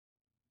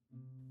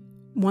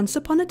Once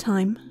upon a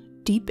time,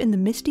 deep in the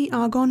misty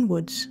Argonne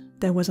woods,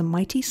 there was a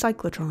mighty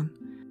cyclotron.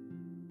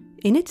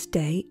 In its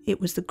day, it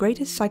was the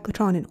greatest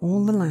cyclotron in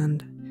all the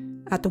land.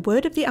 At the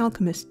word of the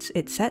alchemists,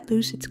 it set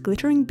loose its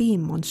glittering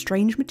beam on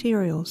strange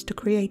materials to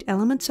create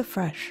elements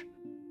afresh.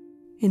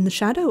 In the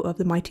shadow of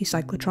the mighty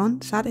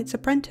cyclotron sat its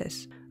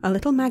apprentice, a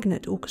little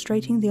magnet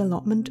orchestrating the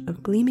allotment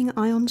of gleaming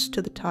ions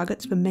to the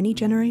targets for many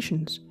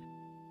generations.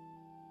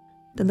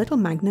 The little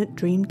magnet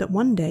dreamed that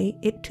one day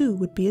it too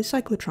would be a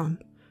cyclotron.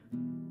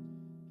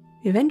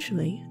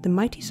 Eventually, the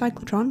mighty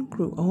cyclotron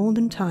grew old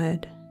and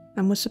tired,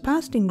 and was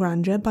surpassed in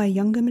grandeur by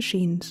younger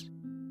machines.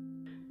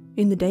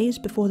 In the days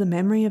before the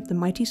memory of the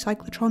mighty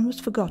cyclotron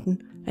was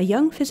forgotten, a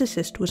young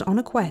physicist was on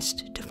a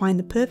quest to find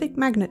the perfect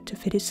magnet to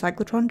fit his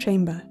cyclotron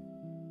chamber.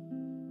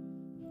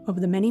 Of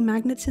the many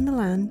magnets in the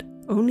land,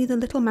 only the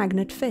little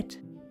magnet fit.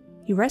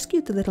 He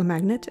rescued the little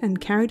magnet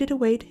and carried it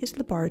away to his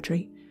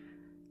laboratory.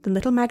 The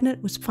little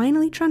magnet was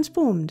finally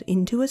transformed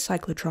into a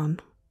cyclotron.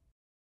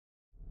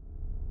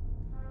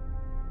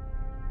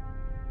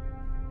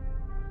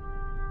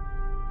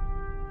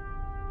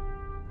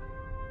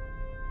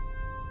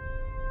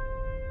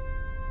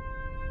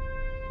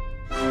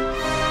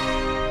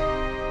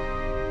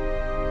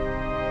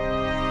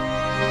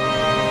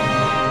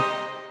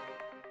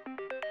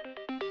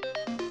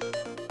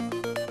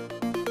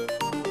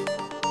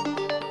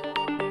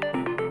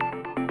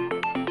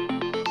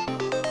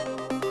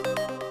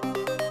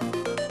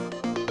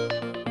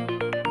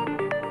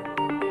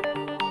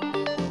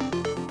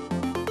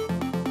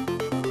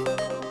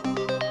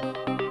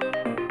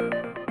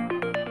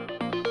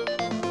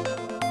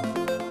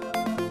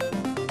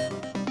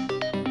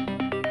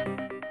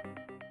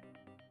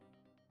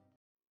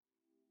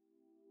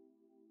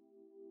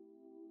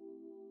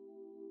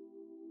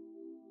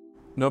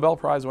 Nobel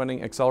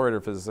Prize-winning accelerator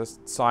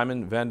physicist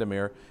Simon van der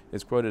Meer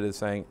is quoted as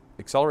saying,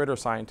 "Accelerator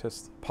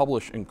scientists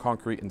publish in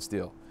concrete and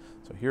steel."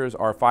 So here's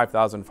our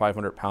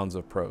 5,500 pounds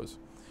of prose.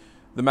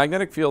 The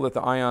magnetic field that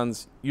the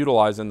ions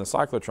utilize in the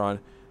cyclotron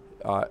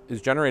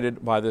is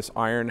generated by this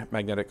iron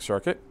magnetic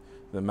circuit.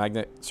 The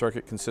magnet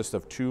circuit consists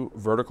of two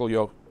vertical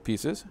yoke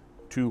pieces,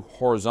 two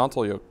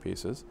horizontal yoke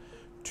pieces,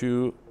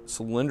 two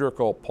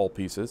cylindrical pole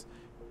pieces,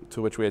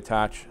 to which we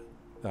attach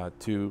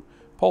two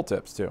pole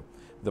tips to.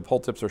 The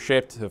pole tips are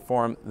shaped to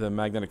form the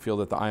magnetic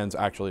field that the ions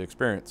actually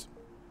experience.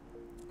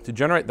 To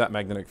generate that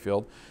magnetic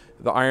field,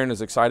 the iron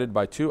is excited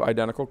by two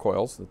identical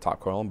coils, the top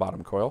coil and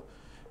bottom coil.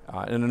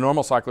 In a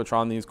normal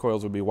cyclotron, these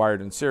coils would be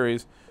wired in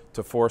series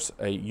to force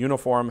a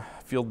uniform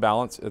field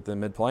balance at the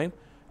midplane.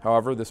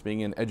 However, this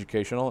being an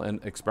educational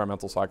and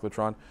experimental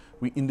cyclotron,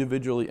 we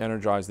individually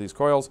energize these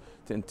coils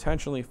to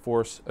intentionally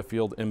force a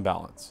field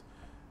imbalance.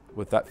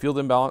 With that field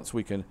imbalance,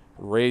 we can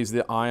raise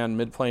the ion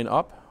midplane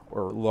up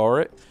or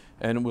lower it,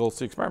 and we'll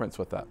see experiments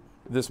with that.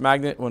 This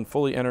magnet, when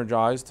fully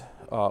energized,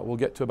 will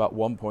get to about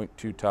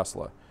 1.2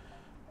 Tesla.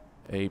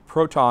 A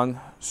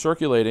proton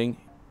circulating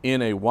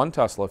in a 1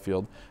 Tesla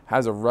field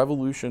has a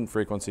revolution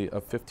frequency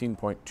of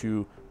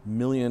 15.2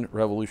 million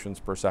revolutions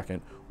per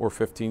second, or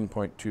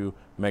 15.2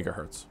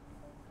 megahertz.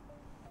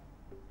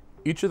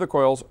 Each of the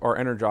coils are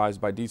energized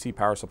by DC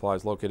power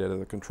supplies located at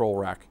the control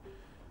rack.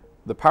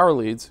 The power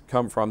leads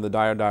come from the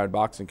diode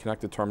box and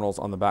connected terminals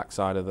on the back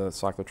side of the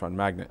cyclotron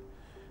magnet.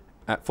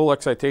 At full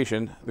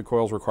excitation, the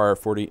coils require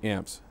 40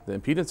 amps. The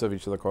impedance of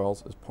each of the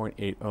coils is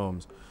 0.8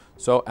 ohms.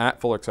 So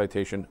at full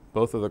excitation,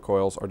 both of the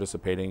coils are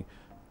dissipating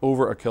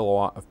over a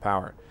kilowatt of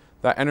power.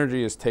 That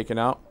energy is taken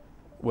out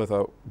with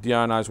a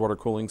deionized water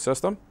cooling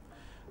system.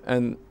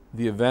 And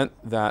the event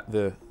that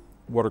the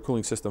water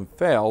cooling system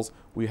fails,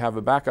 we have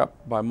a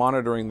backup by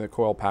monitoring the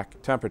coil pack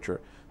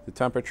temperature. The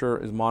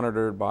temperature is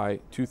monitored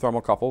by two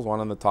thermocouples, one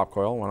on the top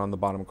coil, one on the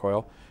bottom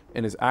coil,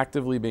 and is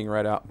actively being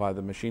read out by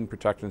the Machine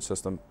Protection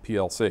System,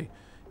 PLC.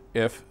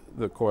 If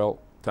the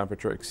coil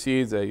temperature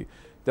exceeds a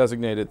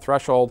designated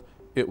threshold,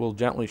 it will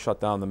gently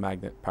shut down the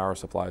magnet power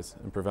supplies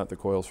and prevent the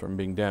coils from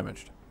being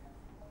damaged.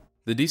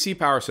 The DC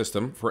power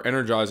system for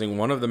energizing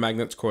one of the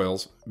magnet's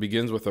coils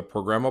begins with a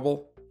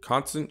programmable,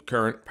 constant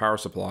current power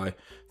supply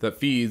that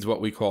feeds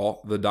what we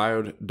call the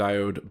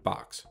diode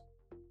box,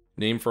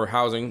 named for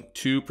housing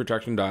two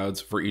protection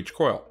diodes for each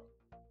coil.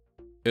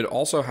 It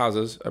also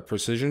houses a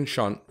precision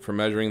shunt for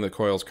measuring the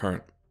coil's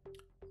current.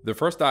 The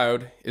first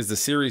diode is the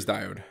series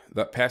diode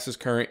that passes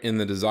current in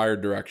the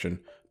desired direction,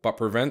 but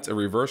prevents a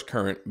reverse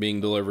current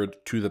being delivered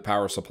to the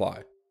power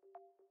supply.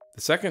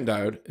 The second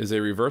diode is a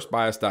reverse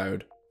bias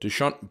diode to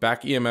shunt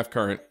back EMF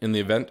current in the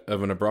event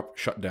of an abrupt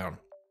shutdown.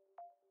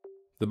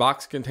 The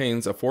box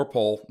contains a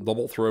 4-pole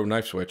double-throw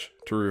knife switch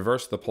to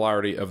reverse the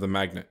polarity of the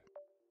magnet.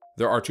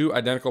 There are two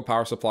identical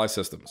power supply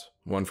systems,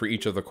 one for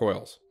each of the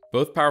coils.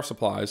 Both power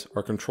supplies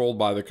are controlled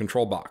by the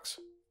control box,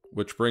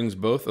 which brings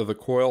both of the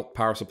coil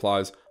power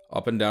supplies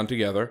up and down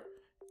together,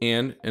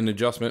 and an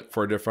adjustment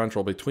for a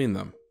differential between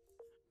them.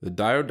 The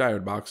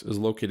diode box is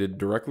located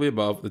directly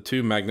above the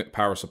two magnet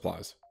power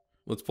supplies.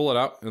 Let's pull it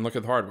out and look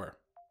at the hardware.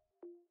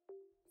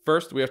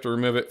 First, we have to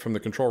remove it from the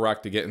control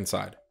rack to get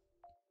inside.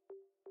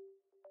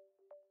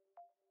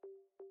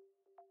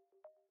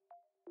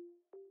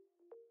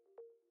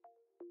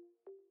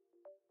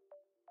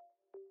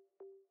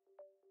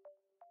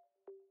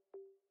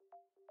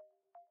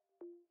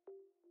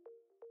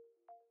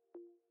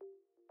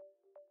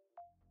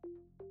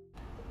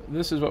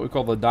 This is what we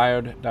call the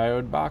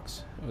diode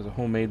box. It was a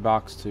homemade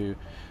box to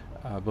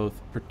both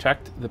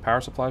protect the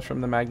power supplies from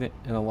the magnet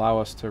and allow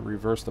us to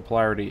reverse the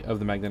polarity of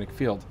the magnetic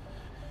field.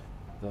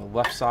 The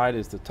left side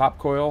is the top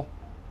coil,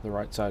 the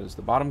right side is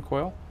the bottom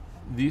coil.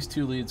 These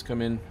two leads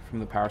come in from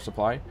the power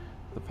supply.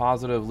 The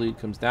positive lead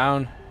comes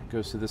down,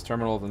 goes to this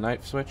terminal of the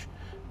knife switch.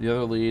 The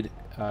other lead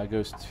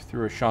goes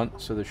through a shunt,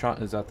 so the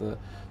shunt is at the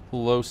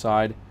low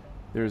side.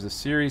 There's a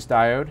series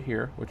diode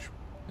here, which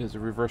is a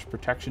reverse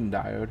protection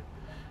diode.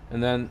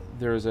 And then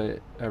there's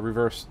a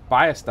reverse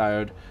bias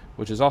diode,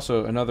 which is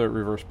also another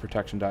reverse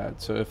protection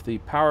diode. So if the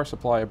power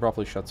supply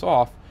abruptly shuts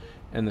off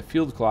and the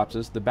field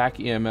collapses, the back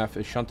EMF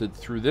is shunted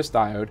through this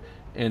diode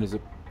and is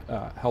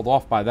held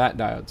off by that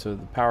diode. So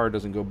the power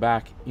doesn't go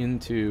back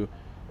into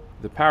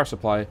the power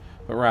supply,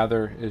 but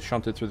rather is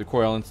shunted through the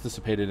coil and it's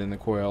dissipated in the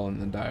coil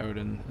and the diode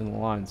and the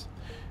lines.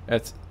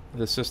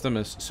 The system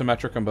is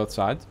symmetric on both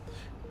sides.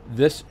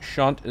 This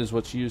shunt is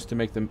what's used to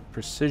make the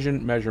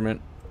precision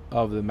measurement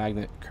of the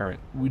magnet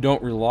current. We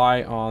don't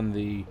rely on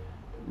the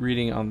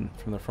reading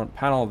from the front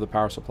panel of the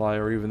power supply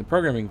or even the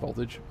programming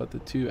voltage, but the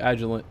two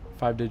Agilent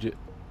 5-digit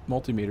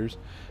multimeters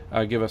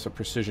give us a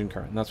precision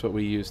current, and that's what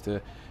we use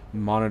to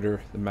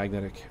monitor the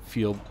magnetic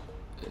field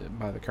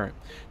by the current.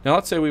 Now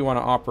let's say we want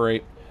to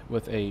operate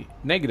with a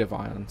negative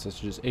ion,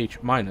 such as H-.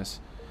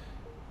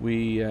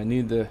 We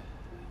need to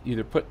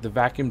either put the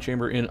vacuum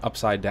chamber in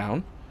upside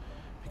down,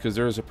 because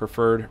there is a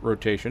preferred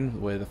rotation, the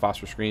way the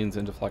phosphor screens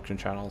and deflection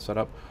channel is set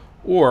up,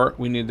 or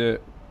we need to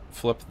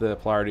flip the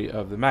polarity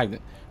of the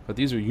magnet. But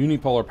these are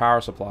unipolar power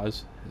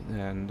supplies,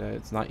 and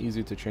it's not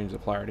easy to change the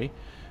polarity.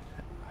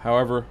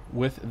 However,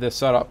 with this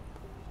setup,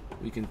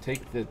 we can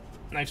take the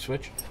knife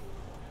switch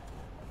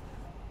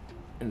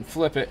and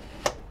flip it.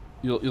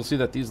 You'll see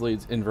that these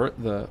leads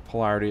invert the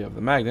polarity of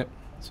the magnet.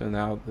 So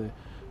now the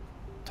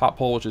top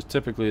pole, which is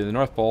typically the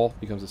north pole,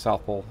 becomes the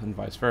south pole, and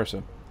vice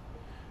versa.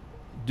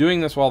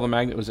 Doing this while the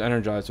magnet was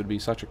energized would be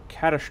such a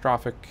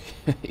catastrophic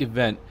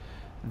event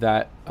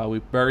that we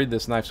buried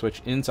this knife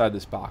switch inside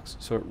this box.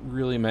 So it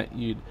really meant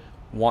you'd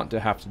want to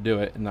have to do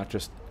it and not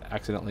just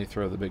accidentally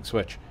throw the big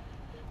switch.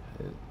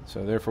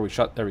 So therefore we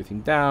shut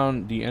everything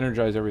down,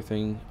 de-energize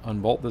everything,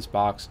 unbolt this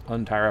box,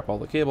 untire up all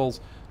the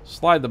cables,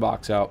 slide the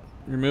box out,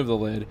 remove the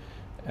lid,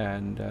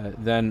 and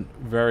then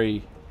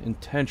very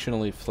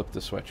intentionally flip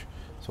the switch.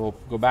 So we'll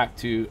go back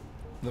to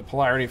the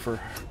polarity for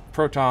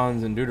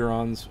protons and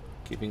deuterons,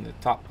 keeping the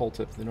top pole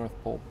tip, the north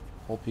pole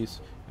piece,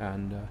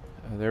 and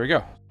there we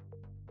go.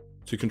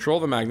 To control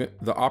the magnet,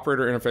 the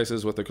operator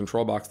interfaces with the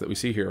control box that we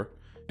see here,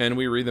 and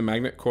we read the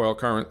magnet coil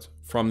current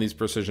from these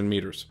precision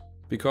meters.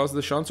 Because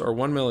the shunts are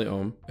 1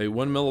 milliohm, a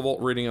 1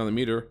 millivolt reading on the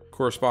meter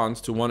corresponds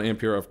to 1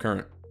 ampere of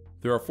current.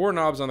 There are 4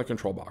 knobs on the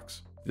control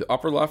box. The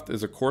upper left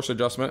is a coarse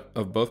adjustment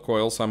of both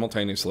coils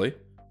simultaneously.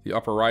 The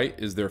upper right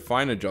is their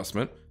fine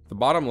adjustment. The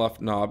bottom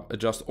left knob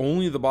adjusts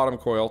only the bottom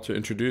coil to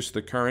introduce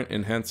the current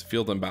and hence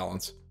field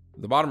imbalance.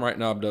 The bottom right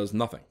knob does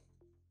nothing.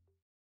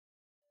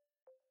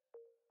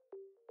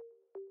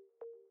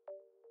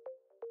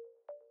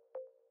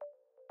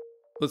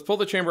 Let's pull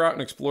the chamber out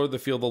and explore the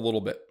field a little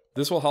bit.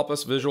 This will help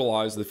us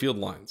visualize the field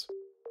lines.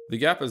 The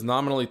gap is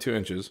nominally 2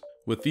 inches.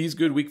 With these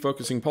good weak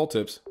focusing pole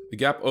tips, the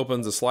gap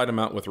opens a slight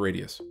amount with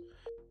radius.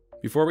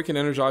 Before we can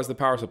energize the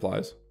power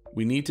supplies,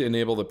 we need to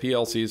enable the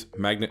PLC's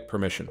magnet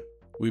permission.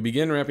 We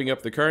begin ramping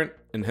up the current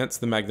and hence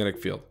the magnetic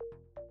field.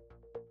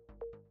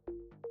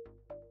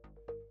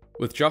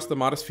 With just the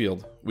modest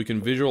field, we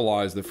can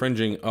visualize the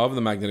fringing of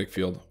the magnetic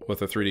field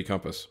with a 3D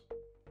compass.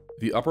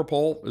 The upper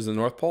pole is the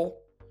north pole,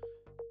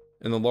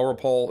 and the lower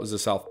pole is the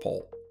south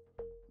pole.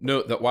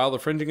 Note that while the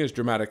fringing is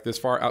dramatic this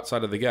far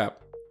outside of the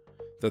gap,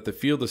 that the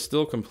field is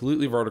still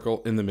completely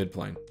vertical in the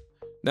midplane.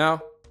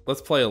 Now,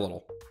 let's play a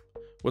little.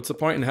 What's the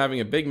point in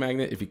having a big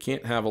magnet if you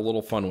can't have a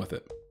little fun with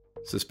it?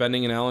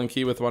 Suspending an Allen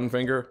key with one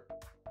finger?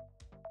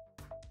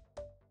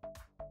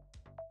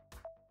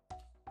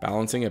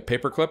 Balancing a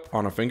paperclip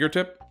on a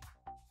fingertip?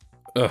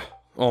 Ugh,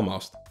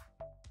 almost.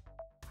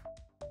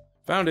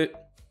 Found it.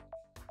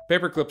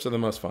 Paperclips are the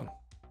most fun.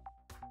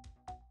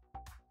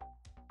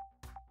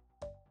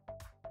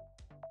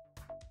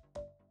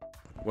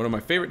 One of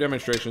my favorite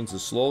demonstrations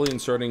is slowly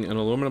inserting an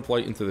aluminum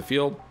plate into the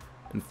field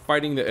and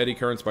fighting the eddy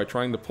currents by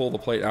trying to pull the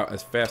plate out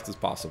as fast as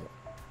possible.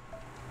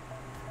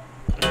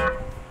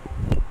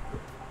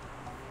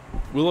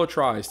 Willow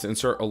tries to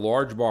insert a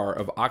large bar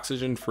of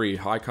oxygen-free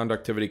high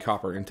conductivity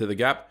copper into the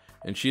gap,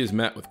 and she is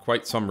met with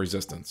quite some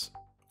resistance.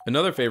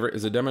 Another favorite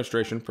is a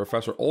demonstration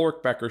Professor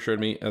Ulrich Becker showed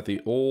me at the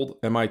old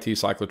MIT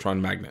cyclotron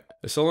magnet.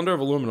 A cylinder of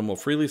aluminum will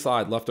freely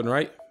slide left and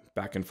right,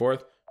 back and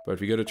forth, but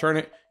if you go to turn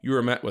it, you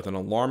are met with an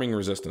alarming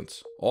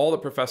resistance. All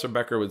that Professor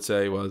Becker would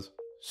say was,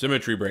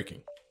 symmetry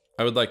breaking.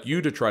 I would like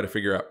you to try to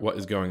figure out what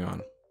is going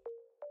on.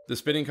 The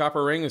spinning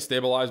copper ring is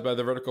stabilized by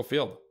the vertical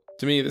field.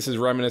 To me, this is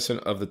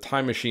reminiscent of the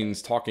Time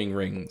Machine's talking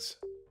rings.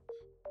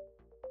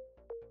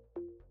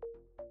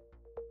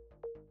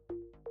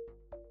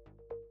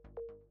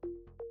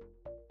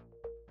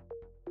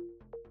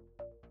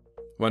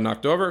 When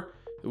knocked over,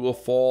 it will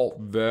fall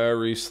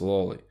very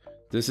slowly.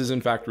 This is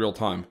in fact real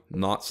time,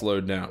 not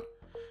slowed down.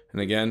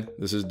 and again,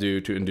 this is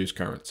due to induced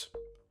currents.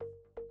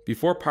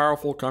 Before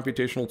powerful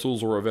computational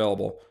tools were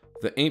available,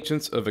 the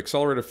ancients of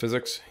accelerator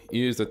physics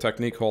used a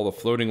technique called a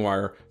floating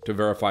wire to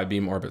verify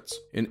beam orbits.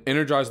 An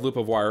energized loop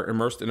of wire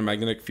immersed in a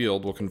magnetic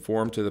field will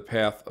conform to the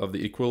path of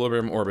the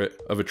equilibrium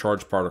orbit of a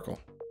charged particle.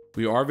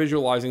 We are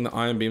visualizing the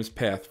ion beam's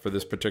path for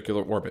this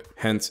particular orbit,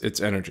 hence its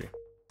energy.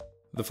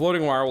 The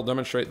floating wire will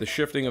demonstrate the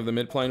shifting of the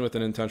midplane with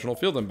an intentional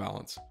field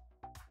imbalance.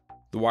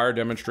 The wire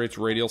demonstrates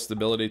radial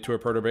stability to a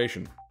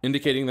perturbation,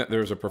 indicating that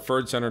there is a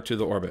preferred center to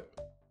the orbit.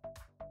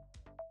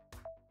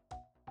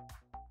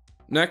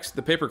 Next,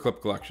 the paperclip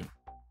collection.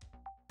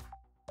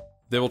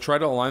 They will try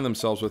to align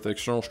themselves with the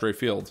external stray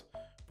fields,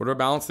 but are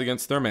balanced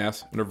against their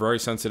mass and are very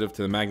sensitive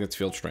to the magnet's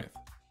field strength.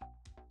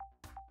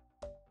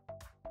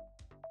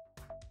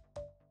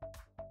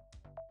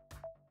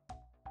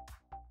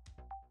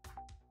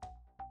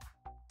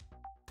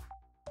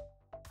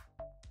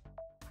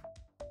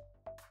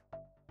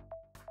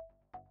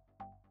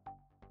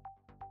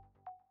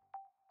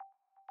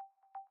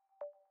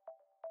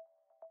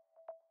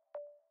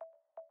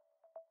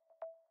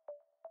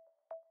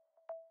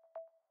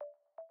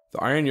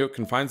 The iron yoke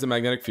confines the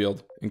magnetic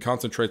field and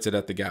concentrates it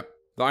at the gap.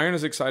 The iron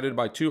is excited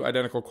by two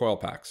identical coil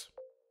packs.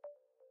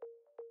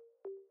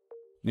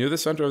 Near the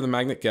center of the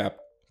magnet gap,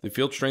 the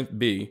field strength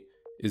B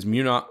is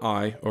mu naught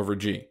I over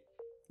G,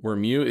 where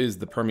mu is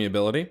the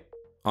permeability,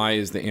 I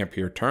is the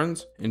ampere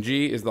turns, and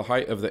G is the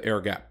height of the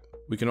air gap.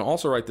 We can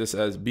also write this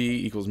as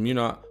B equals mu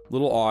naught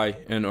little I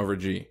N over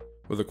G,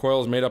 where the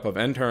coil is made up of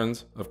N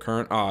turns of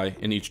current I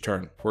in each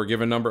turn. For a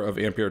given number of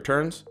ampere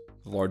turns,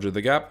 the larger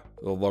the gap,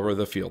 the lower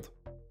the field.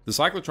 The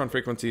cyclotron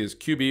frequency is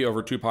QB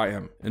over 2 pi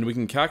m, and we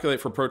can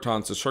calculate for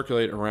protons to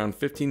circulate around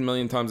 15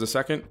 million times a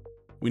second,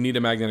 we need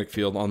a magnetic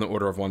field on the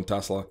order of 1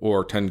 Tesla,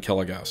 or 10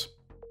 kilogauss.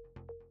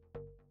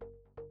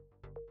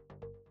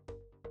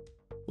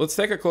 Let's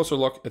take a closer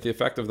look at the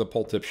effect of the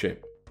pole tip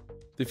shape.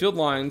 The field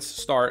lines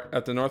start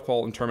at the North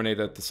Pole and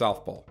terminate at the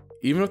South Pole.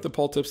 Even with the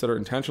pole tips that are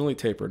intentionally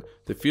tapered,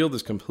 the field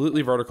is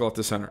completely vertical at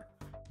the center.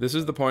 This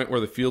is the point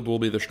where the field will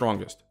be the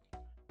strongest.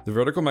 The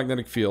vertical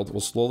magnetic field will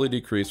slowly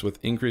decrease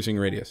with increasing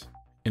radius,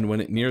 and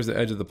when it nears the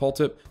edge of the pole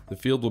tip, the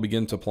field will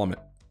begin to plummet.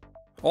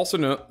 Also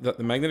note that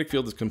the magnetic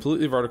field is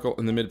completely vertical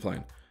in the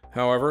midplane.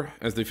 However,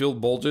 as the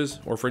field bulges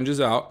or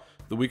fringes out,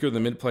 the weaker the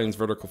midplane's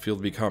vertical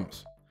field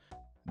becomes.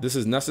 This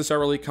is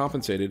necessarily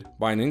compensated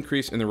by an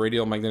increase in the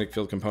radial magnetic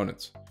field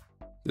components.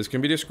 This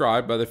can be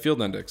described by the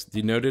field index,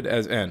 denoted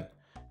as N,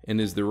 and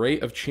is the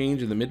rate of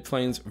change in the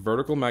midplane's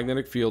vertical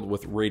magnetic field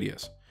with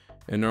radius,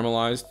 and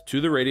normalized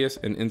to the radius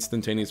and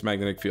instantaneous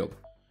magnetic field.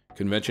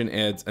 Convention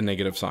adds a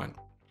negative sign.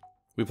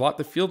 We plot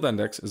the field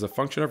index as a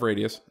function of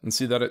radius and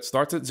see that it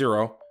starts at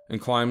 0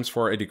 and climbs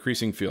for a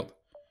decreasing field.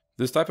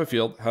 This type of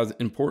field has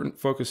important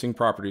focusing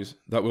properties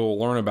that we will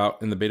learn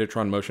about in the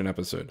Betatron motion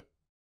episode.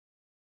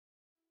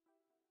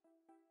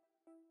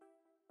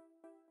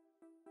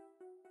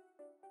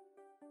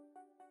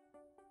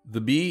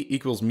 The B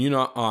equals mu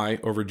naught I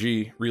over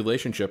G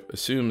relationship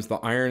assumes the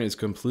iron is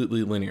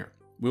completely linear.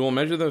 We will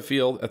measure the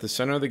field at the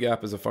center of the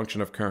gap as a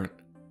function of current.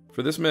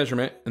 For this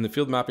measurement and the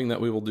field mapping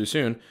that we will do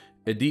soon,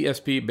 a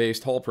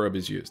DSP-based Hall probe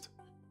is used.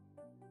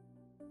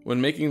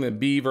 When making the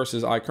B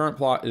versus I current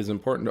plot, it is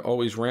important to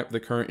always ramp the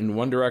current in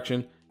one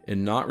direction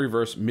and not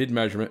reverse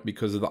mid-measurement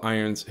because of the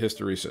iron's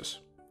hysteresis.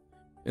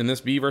 In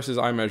this B versus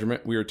I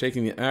measurement, we are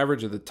taking the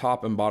average of the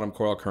top and bottom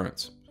coil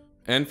currents.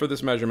 And for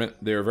this measurement,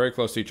 they are very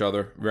close to each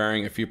other,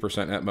 varying a few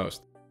percent at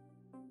most.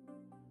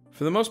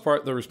 For the most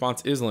part, the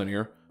response is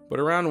linear, but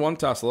around 1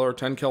 Tesla or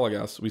 10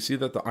 kilogauss, we see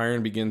that the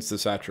iron begins to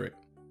saturate.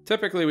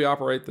 Typically, we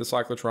operate the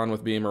cyclotron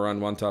with beam around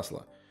 1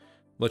 Tesla.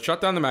 Let's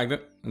shut down the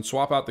magnet and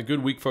swap out the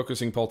good weak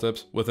focusing pole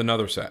tips with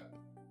another set.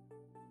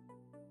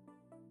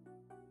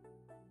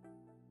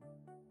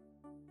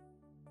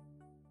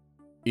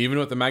 Even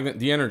with the magnet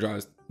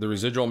de-energized, the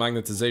residual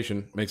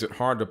magnetization makes it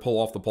hard to pull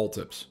off the pole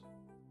tips.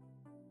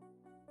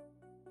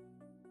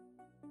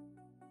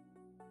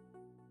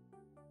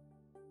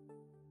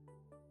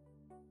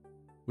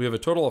 We have a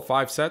total of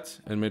 5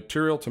 sets and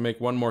material to make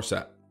one more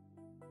set.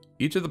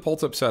 Each of the pole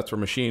tip sets were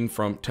machined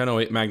from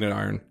 1008 magnet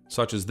iron,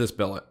 such as this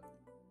billet.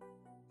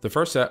 The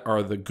first set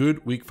are the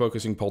good weak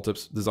focusing pole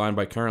tips designed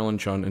by Carolyn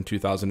Chun in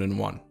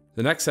 2001.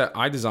 The next set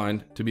I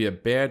designed to be a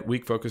bad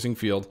weak focusing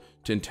field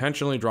to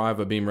intentionally drive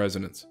a beam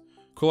resonance.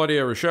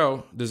 Claudia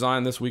Richaud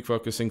designed this weak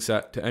focusing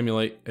set to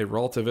emulate a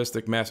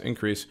relativistic mass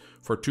increase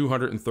for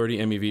 230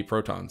 MeV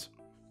protons.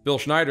 Bill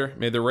Schneider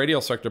made the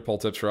radial sector pole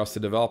tips for us to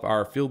develop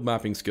our field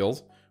mapping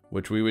skills,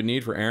 which we would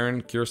need for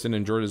Aaron, Kirsten,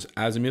 and George's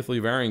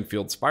azimuthally varying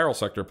field spiral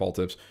sector pole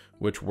tips,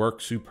 which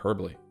work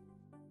superbly.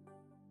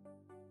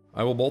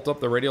 I will bolt up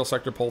the radial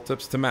sector pole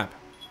tips to map.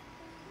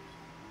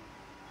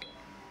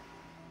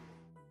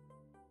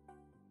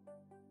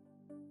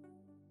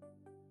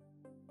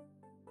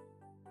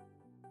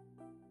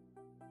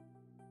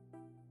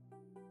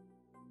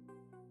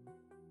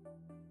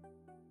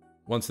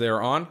 Once they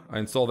are on, I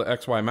install the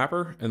XY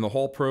mapper and the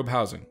Hall probe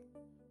housing.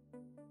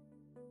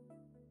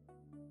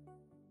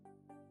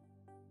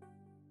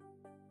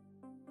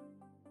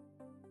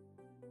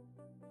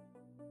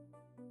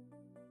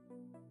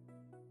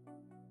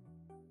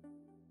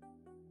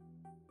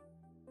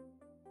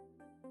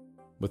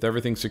 With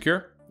everything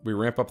secure, we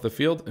ramp up the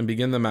field and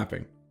begin the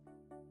mapping.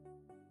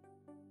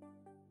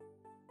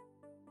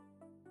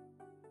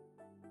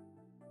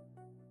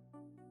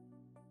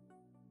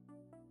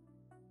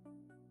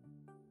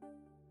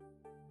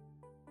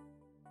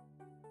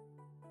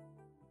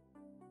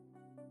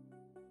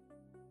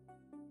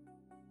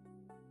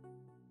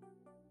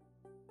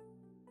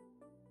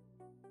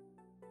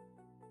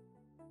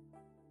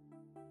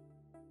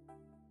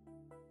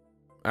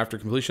 After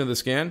completion of the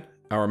scan,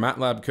 our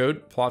MATLAB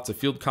code plots a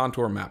field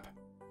contour map.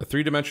 A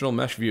three-dimensional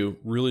mesh view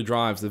really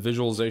drives the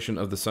visualization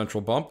of the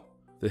central bump,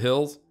 the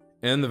hills,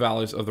 and the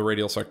valleys of the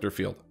radial sector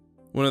field.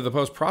 One of the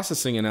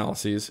post-processing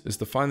analyses is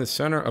to find the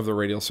center of the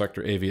radial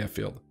sector AVF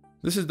field.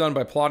 This is done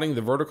by plotting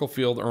the vertical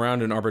field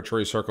around an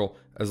arbitrary circle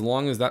as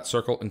long as that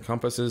circle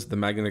encompasses the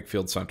magnetic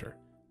field center.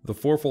 The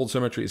fourfold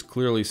symmetry is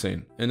clearly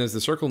seen, and as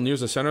the circle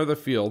nears the center of the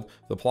field,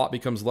 the plot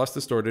becomes less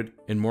distorted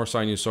and more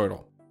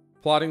sinusoidal.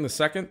 Plotting the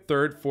second,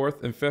 third,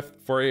 fourth, and fifth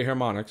Fourier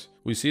harmonics,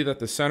 we see that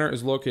the center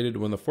is located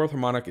when the fourth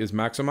harmonic is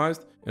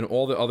maximized and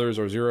all the others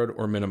are zeroed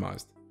or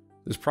minimized.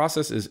 This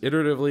process is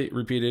iteratively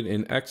repeated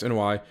in X and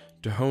Y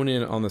to hone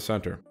in on the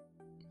center.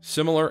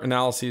 Similar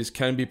analyses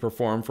can be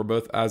performed for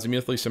both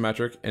azimuthally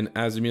symmetric and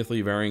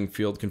azimuthally varying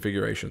field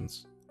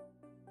configurations.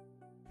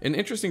 An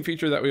interesting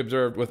feature that we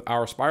observed with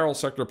our spiral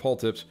sector pole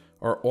tips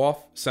are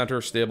off-center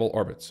stable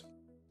orbits.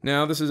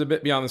 Now, this is a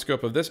bit beyond the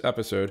scope of this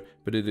episode,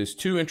 but it is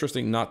too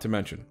interesting not to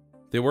mention.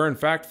 They were in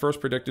fact first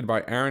predicted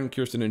by Aaron,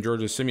 Kirsten, and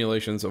George's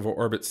simulations of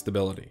orbit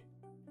stability.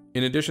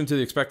 In addition to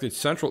the expected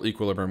central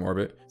equilibrium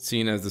orbit,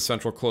 seen as the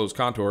central closed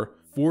contour,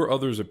 4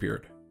 others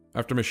appeared.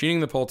 After machining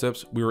the pole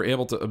tips, we were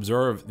able to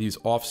observe these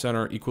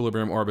off-center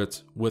equilibrium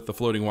orbits with the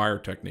floating wire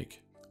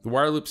technique. The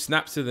wire loop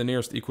snaps to the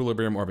nearest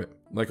equilibrium orbit,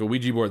 like a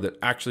Ouija board that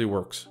actually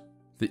works.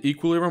 The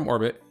equilibrium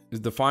orbit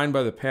is defined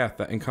by the path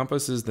that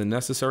encompasses the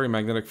necessary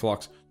magnetic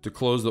flux to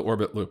close the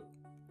orbit loop.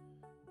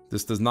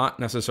 This does not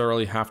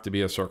necessarily have to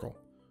be a circle.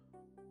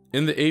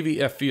 In the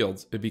AVF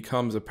fields, it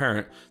becomes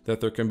apparent that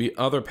there can be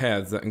other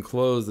paths that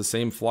enclose the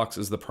same flux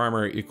as the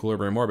primary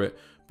equilibrium orbit,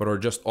 but are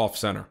just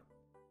off-center.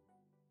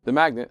 The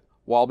magnet,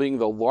 while being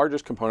the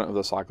largest component of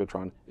the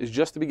cyclotron, is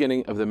just the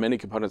beginning of the many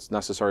components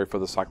necessary for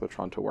the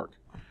cyclotron to work.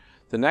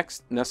 The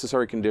next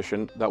necessary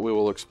condition that we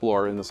will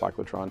explore in the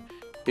cyclotron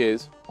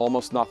is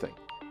almost nothing,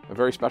 a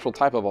very special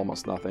type of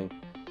almost nothing,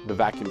 the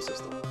vacuum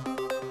system.